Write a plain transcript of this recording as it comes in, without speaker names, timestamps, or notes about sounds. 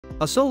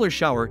A solar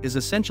shower is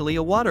essentially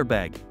a water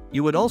bag.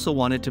 You would also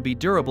want it to be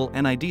durable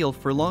and ideal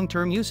for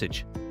long-term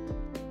usage.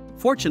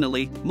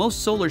 Fortunately,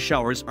 most solar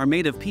showers are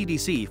made of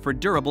PVC for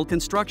durable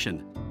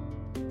construction.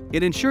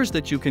 It ensures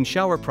that you can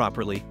shower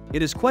properly.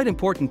 It is quite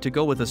important to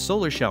go with a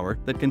solar shower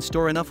that can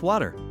store enough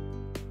water.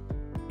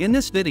 In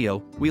this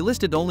video, we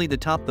listed only the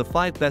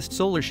 5 best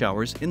solar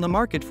showers in the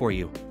market for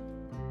you.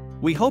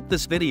 We hope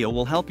this video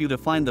will help you to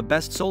find the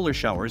best solar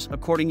showers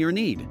according to your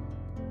need.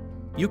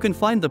 You can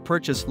find the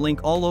purchase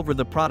link all over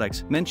the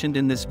products mentioned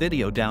in this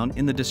video down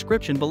in the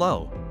description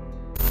below.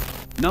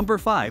 Number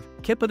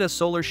 5. KIPIDA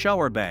Solar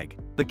Shower Bag.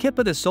 The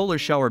KIPIDA Solar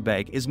Shower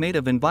Bag is made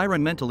of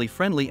environmentally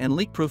friendly and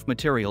leak-proof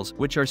materials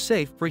which are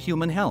safe for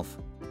human health.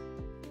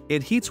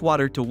 It heats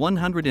water to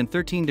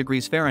 113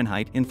 degrees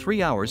Fahrenheit in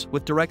 3 hours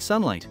with direct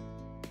sunlight.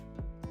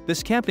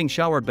 This camping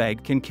shower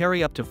bag can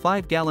carry up to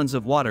 5 gallons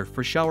of water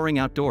for showering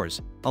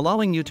outdoors,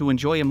 allowing you to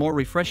enjoy a more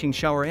refreshing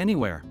shower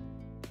anywhere.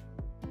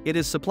 It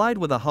is supplied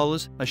with a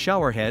hose, a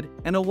shower head,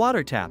 and a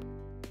water tap.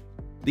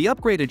 The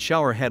upgraded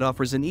shower head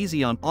offers an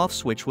easy on-off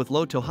switch with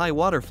low to high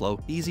water flow,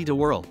 easy to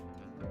whirl.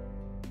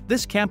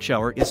 This camp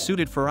shower is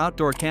suited for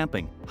outdoor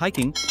camping,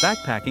 hiking,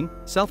 backpacking,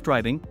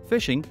 self-driving,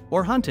 fishing,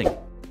 or hunting.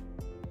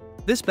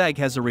 This bag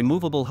has a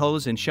removable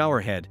hose and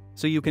shower head,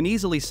 so you can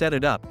easily set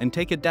it up and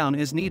take it down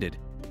as needed.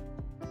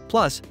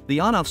 Plus,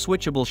 the on-off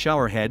switchable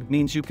shower head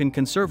means you can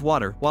conserve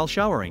water while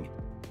showering.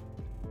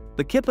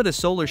 The KIPIDA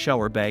Solar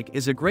Shower Bag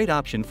is a great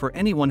option for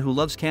anyone who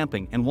loves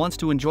camping and wants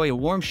to enjoy a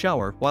warm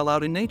shower while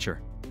out in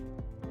nature.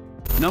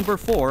 Number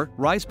 4.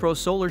 RISEPRO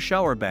Solar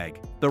Shower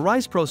Bag. The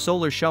RISEPRO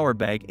Solar Shower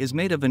Bag is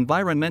made of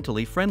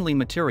environmentally friendly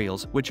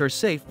materials which are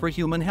safe for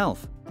human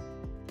health.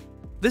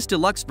 This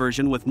deluxe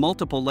version with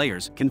multiple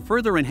layers can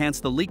further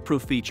enhance the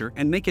leak-proof feature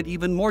and make it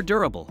even more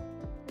durable.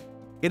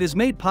 It is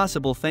made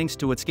possible thanks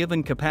to its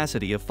given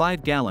capacity of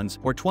 5 gallons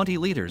or 20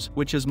 liters,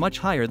 which is much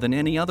higher than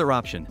any other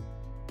option.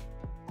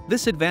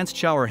 This advanced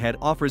shower head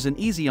offers an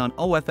easy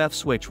on-off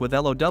switch with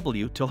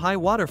LOW to high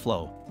water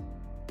flow.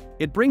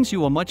 It brings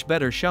you a much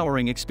better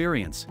showering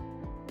experience.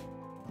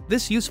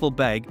 This useful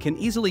bag can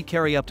easily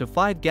carry up to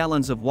 5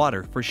 gallons of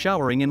water for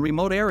showering in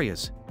remote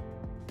areas.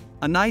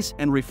 A nice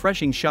and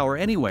refreshing shower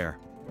anywhere.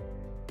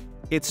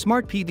 Its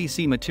smart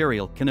PVC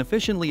material can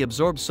efficiently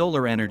absorb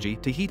solar energy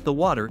to heat the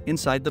water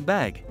inside the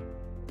bag.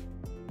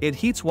 It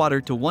heats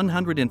water to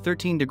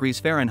 113 degrees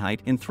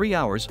Fahrenheit in 3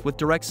 hours with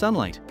direct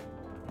sunlight.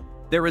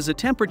 There is a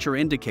temperature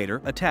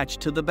indicator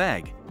attached to the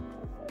bag.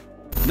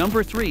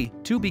 Number 3.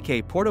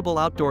 2BK Portable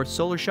Outdoor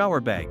Solar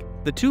Shower Bag.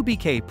 The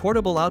 2BK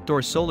Portable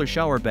Outdoor Solar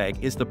Shower Bag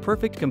is the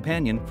perfect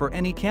companion for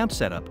any camp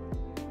setup.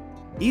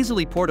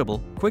 Easily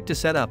portable, quick to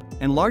set up,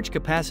 and large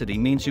capacity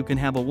means you can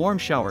have a warm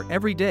shower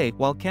every day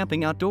while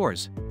camping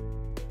outdoors.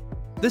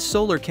 This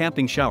solar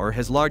camping shower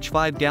has large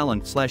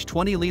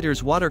 5-gallon/20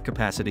 liters water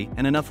capacity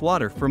and enough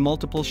water for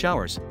multiple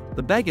showers.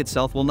 The bag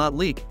itself will not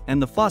leak, and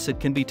the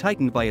faucet can be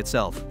tightened by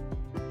itself.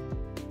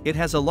 It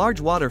has a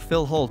large water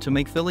fill hole to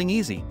make filling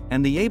easy,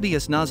 and the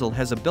ABS nozzle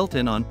has a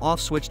built-in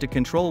on-off switch to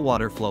control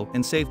water flow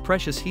and save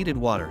precious heated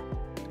water.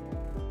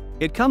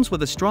 It comes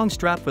with a strong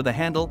strap for the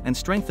handle and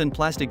strengthened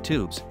plastic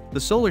tubes. The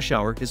solar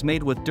shower is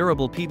made with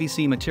durable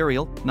PVC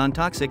material,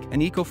 non-toxic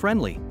and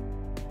eco-friendly.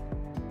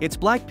 Its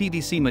black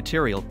PVC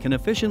material can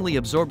efficiently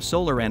absorb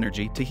solar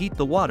energy to heat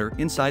the water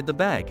inside the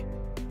bag.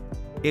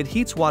 It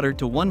heats water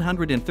to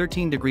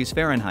 113 degrees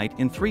Fahrenheit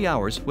in 3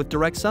 hours with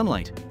direct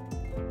sunlight.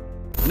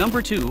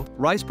 Number 2.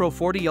 RISEPRO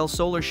 40L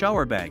Solar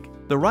Shower Bag.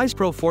 The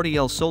RISEPRO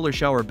 40L Solar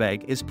Shower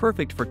Bag is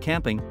perfect for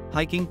camping,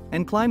 hiking,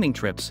 and climbing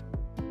trips.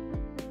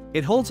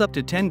 It holds up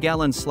to 10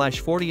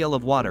 gallons/40L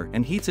of water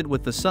and heats it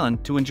with the sun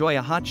to enjoy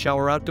a hot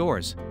shower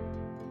outdoors.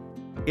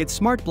 Its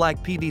smart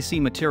black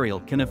PVC material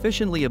can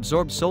efficiently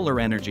absorb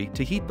solar energy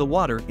to heat the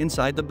water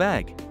inside the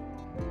bag.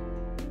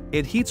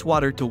 It heats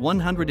water to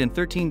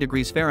 113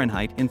 degrees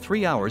Fahrenheit in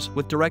 3 hours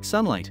with direct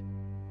sunlight.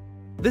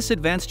 This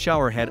advanced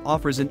shower head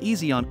offers an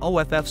easy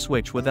on-off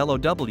switch with LOW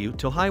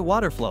to high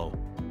water flow.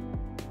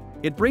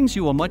 It brings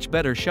you a much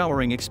better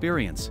showering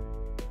experience.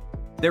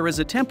 There is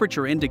a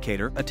temperature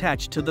indicator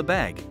attached to the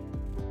bag.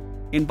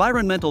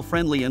 Environmental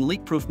friendly and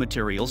leak-proof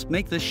materials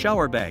make this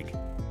shower bag.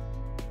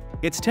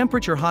 Its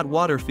temperature hot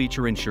water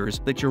feature ensures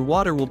that your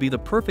water will be the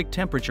perfect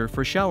temperature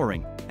for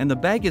showering, and the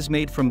bag is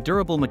made from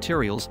durable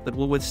materials that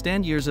will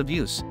withstand years of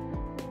use.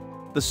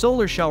 The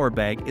solar shower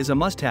bag is a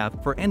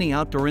must-have for any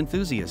outdoor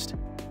enthusiast.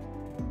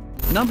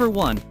 Number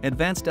 1.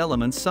 Advanced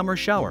Elements Summer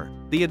Shower.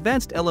 The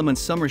Advanced Elements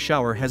Summer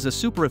Shower has a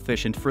super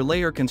efficient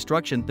 4-layer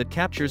construction that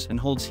captures and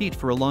holds heat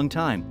for a long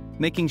time,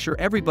 making sure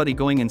everybody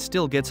going in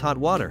still gets hot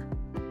water.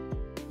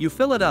 You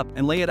fill it up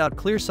and lay it out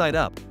clear side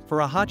up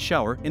for a hot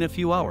shower in a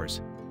few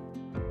hours.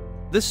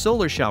 This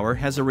solar shower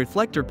has a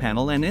reflector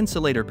panel and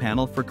insulator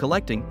panel for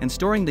collecting and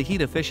storing the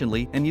heat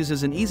efficiently and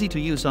uses an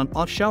easy-to-use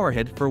on-off shower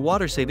head for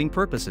water-saving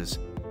purposes.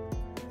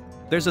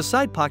 There's a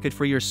side pocket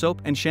for your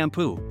soap and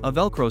shampoo, a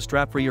Velcro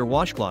strap for your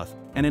washcloth,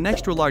 and an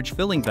extra-large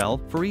filling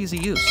valve for easy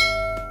use.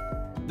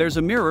 There's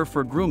a mirror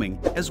for grooming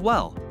as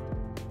well.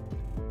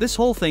 This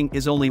whole thing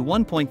is only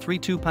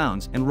 1.32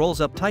 pounds and rolls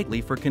up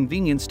tightly for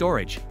convenient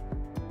storage.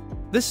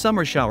 This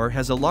summer shower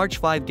has a large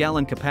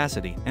 5-gallon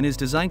capacity and is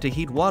designed to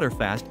heat water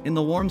fast in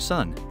the warm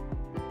sun.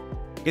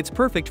 It's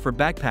perfect for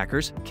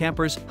backpackers,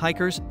 campers,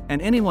 hikers,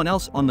 and anyone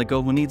else on the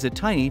go who needs a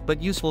tiny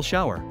but useful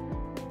shower.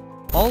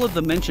 All of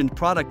the mentioned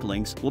product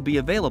links will be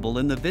available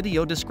in the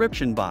video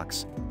description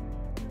box.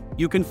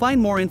 You can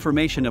find more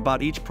information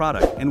about each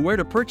product and where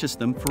to purchase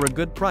them for a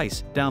good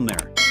price down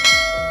there.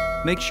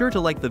 Make sure to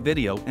like the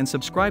video and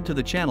subscribe to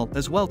the channel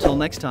as well. Till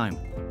next time.